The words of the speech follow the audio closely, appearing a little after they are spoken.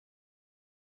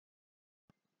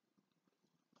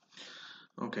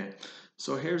Okay,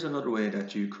 so here's another way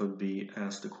that you could be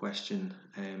asked a question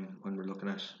when we're looking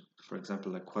at, for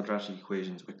example, like quadratic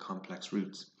equations with complex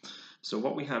roots. So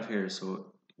what we have here,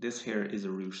 so this here is a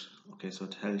root. Okay, so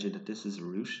it tells you that this is a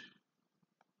root.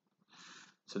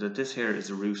 So that this here is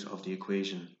the root of the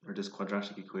equation, or this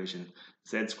quadratic equation,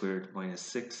 z squared minus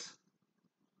 6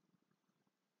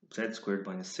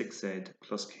 z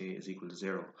plus k is equal to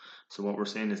 0. So what we're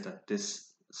saying is that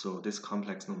this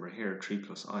complex number here, 3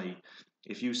 plus I,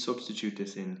 if you substitute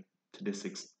this in to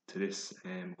this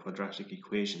quadratic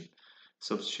equation,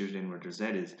 substitute in where the z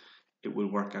is, it will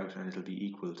work out and it'll be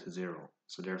equal to 0.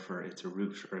 So therefore it's a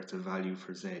root, or it's a value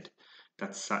for z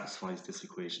that satisfies this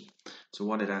equation. So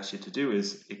what it asks you to do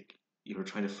is you're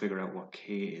trying to figure out what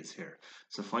k is here.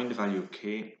 So find the value of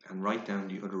k and write down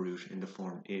the other root in the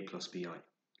form a plus bi.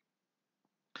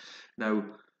 Now,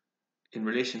 in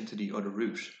relation to the other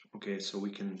root, okay, so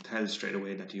we can tell straight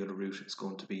away that the other root is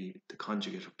going to be the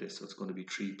conjugate of this, so it's going to be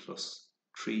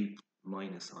 3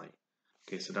 minus I.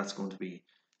 Okay, so that's going to be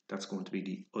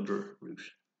the other root.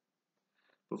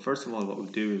 But first of all, what we'll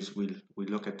do is we'll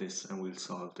look at this and we'll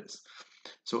solve this.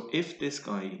 So if this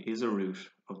guy is a root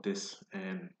of this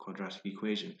quadratic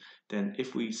equation, then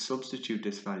if we substitute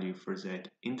this value for z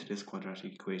into this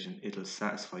quadratic equation, it'll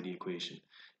satisfy the equation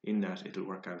in that it'll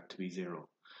work out to be 0.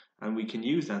 And we can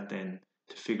use that then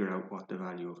to figure out what the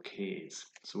value of k is.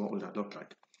 So what will that look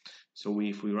like? So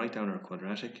if we write down our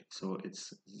quadratic, so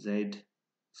it's z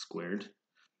squared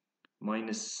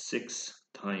minus 6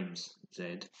 times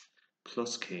z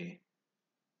plus k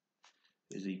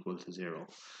is equal to 0.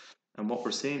 And what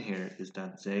we're saying here is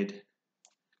that z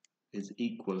is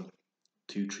equal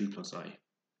to 3 plus I.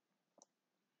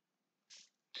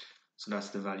 So that's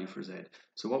the value for z.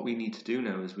 So what we need to do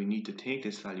now is we need to take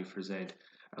this value for z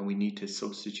and we need to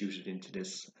substitute it into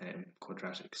this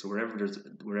quadratic. So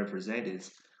wherever z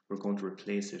is, we're going to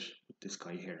replace it with this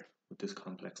guy here, with this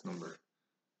complex number,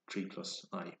 3 plus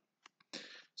I.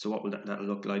 So what will that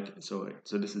look like? So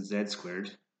this is z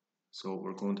squared. So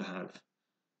we're going to have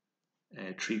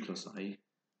 3 plus I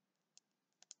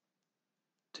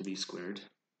to be squared,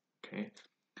 okay,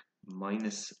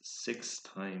 minus 6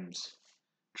 times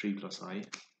 3 plus I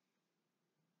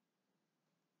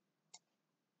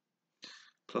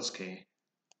plus k,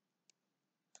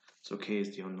 so k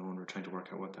is the unknown, we're trying to work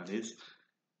out what that is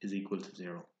equal to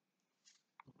 0,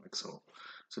 like so.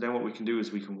 So then what we can do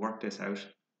is we can work this out.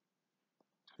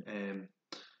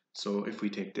 So if we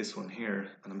take this one here,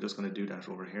 and I'm just going to do that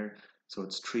over here, so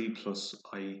it's 3 plus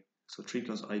I, so 3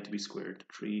 plus I to be squared,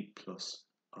 3 plus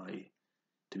I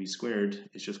to be squared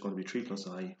is just going to be 3 plus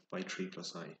I by 3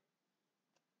 plus I.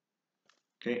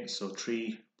 Okay, so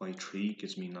 3 by 3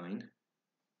 gives me 9.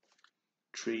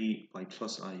 3 by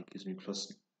plus I gives me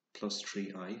plus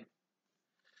 3i.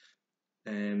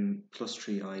 Plus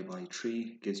 3i by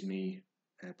 3 gives me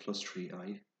plus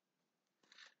 3i.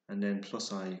 And then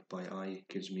plus I by I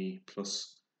gives me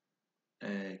plus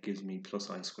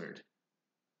I squared.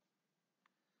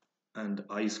 And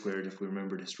I squared, if we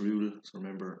remember this rule, so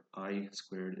remember I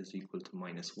squared is equal to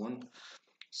minus 1.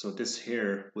 So this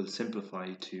here will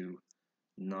simplify to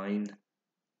 9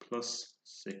 plus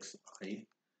 6i.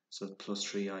 So plus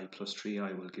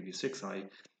 3i will give you 6i.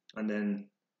 And then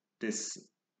this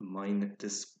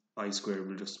I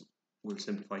squared will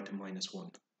simplify to minus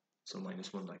 1. So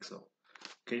minus 1 like so.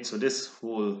 Okay, so this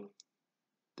whole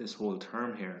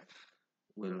term here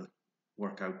will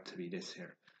work out to be this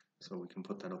here. So we can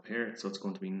put that up here. So it's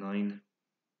going to be 9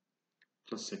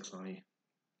 plus 6i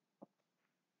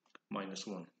minus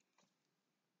 1.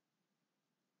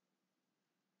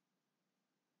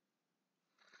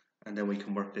 And then we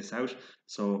can work this out.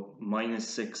 So minus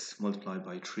 6 multiplied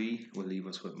by 3 will leave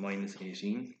us with minus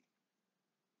 18.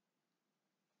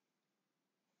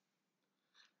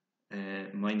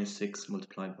 Minus 6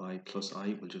 multiplied by plus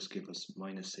I will just give us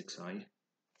minus 6i.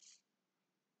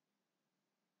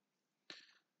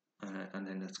 And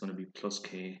then that's going to be plus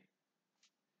k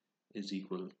is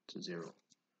equal to 0.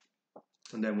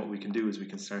 And then what we can do is we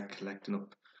can start collecting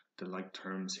up the like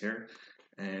terms here.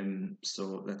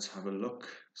 So let's have a look.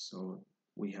 So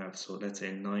we have, so let's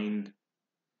say 9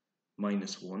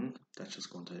 minus 1, that's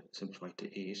just going to simplify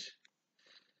to 8.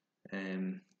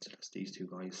 So that's these two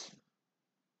guys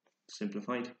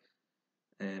simplified.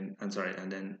 And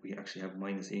then we actually have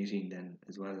minus 18 then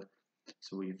as well.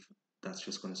 So that's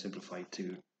just going to simplify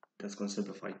to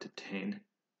 10.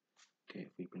 Okay,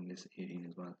 if we bring this 18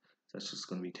 as well, so that's just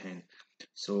going to be 10.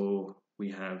 So we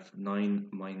have 9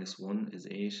 minus 1 is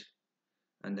 8,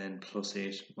 and then plus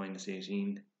 8 minus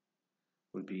 18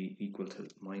 will be equal to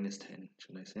minus 10,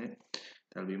 should I say?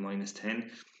 That'll be minus 10.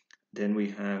 Then we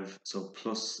have, so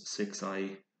plus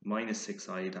 6i minus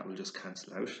 6i, that will just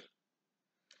cancel out.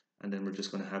 And then we're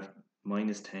just going to have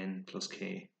minus 10 plus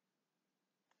k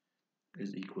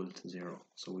is equal to 0.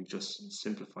 So we've just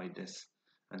simplified this,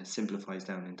 and it simplifies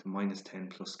down into minus 10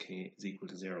 plus k is equal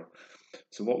to 0.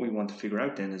 So what we want to figure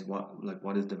out then is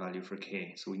what is the value for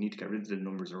k. So we need to get rid of the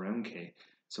numbers around k.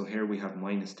 So here we have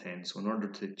minus 10. So in order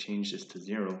to change this to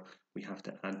 0, we have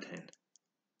to add 10.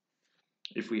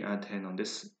 If we add 10 on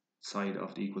this side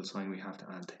of the equal sign, we have to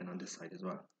add 10 on this side as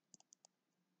well.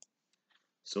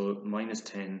 So minus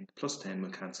 10 plus 10 will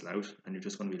cancel out, and you're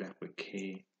just going to be left with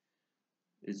k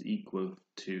is equal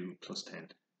to plus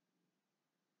 10.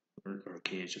 Or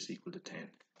k is just equal to 10.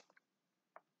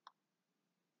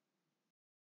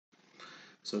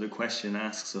 So the question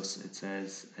asks us, it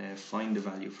says, find the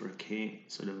value for k.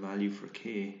 So the value for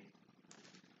k,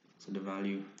 so the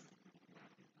value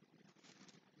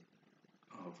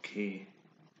of k,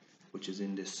 which is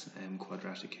in this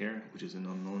quadratic here, which is an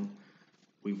unknown,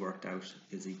 we worked out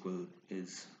is 10.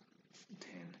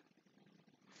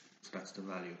 So that's the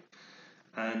value.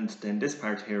 And then this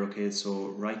part here, okay, so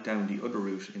write down the other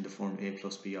root in the form a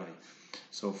plus bi.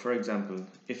 So for example,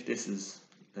 if this is,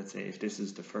 let's say if this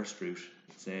is the first root,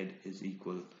 z is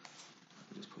equal,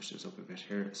 I'll just push this up a bit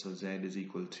here, so z is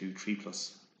equal to 3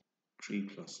 plus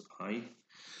I.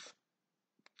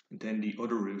 Then the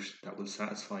other root that will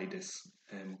satisfy this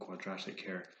quadratic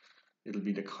here, it'll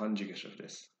be the conjugate of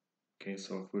this. Okay,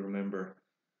 so if we remember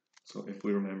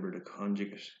the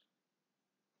conjugate,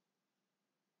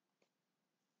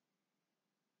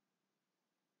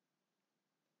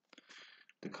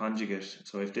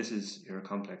 so if this is your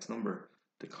complex number,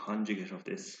 the conjugate of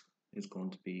this is going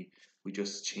to be, we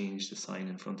just change the sign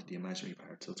in front of the imaginary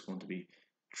part, so it's going to be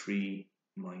 3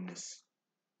 minus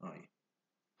I.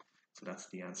 So that's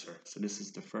the answer. So this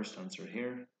is the first answer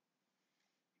here.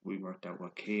 We worked out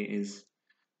what k is,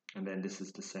 and then this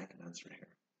is the second answer here.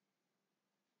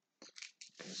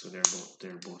 Okay, so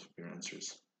they're both your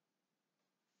answers.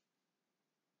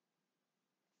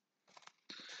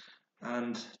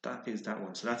 And that is that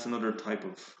one. So that's another type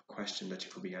of question that you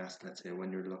could be asked, let's say,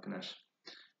 when you're looking at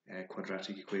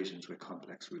quadratic equations with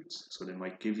complex roots. So they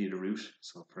might give you the root,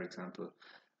 so for example,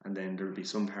 and then there will be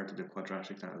some part of the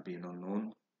quadratic that will be an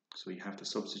unknown. So you have to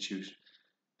substitute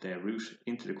the root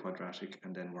into the quadratic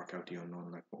and then work out the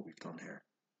unknown, like what we've done here.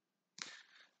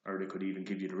 Or they could even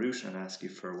give you the root and ask you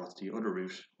for what's the other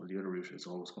root. Well, the other root is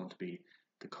always going to be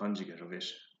the conjugate of it,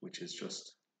 which is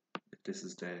just, if this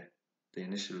is the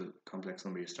initial complex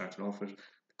number you started off with,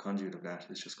 the conjugate of that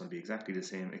is just going to be exactly the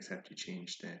same, except you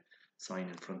change the sign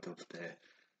in front of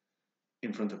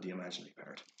the imaginary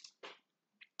part.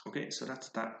 Okay, so that's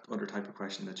that other type of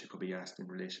question that you could be asked in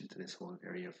relation to this whole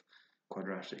area of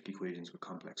quadratic equations with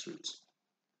complex roots.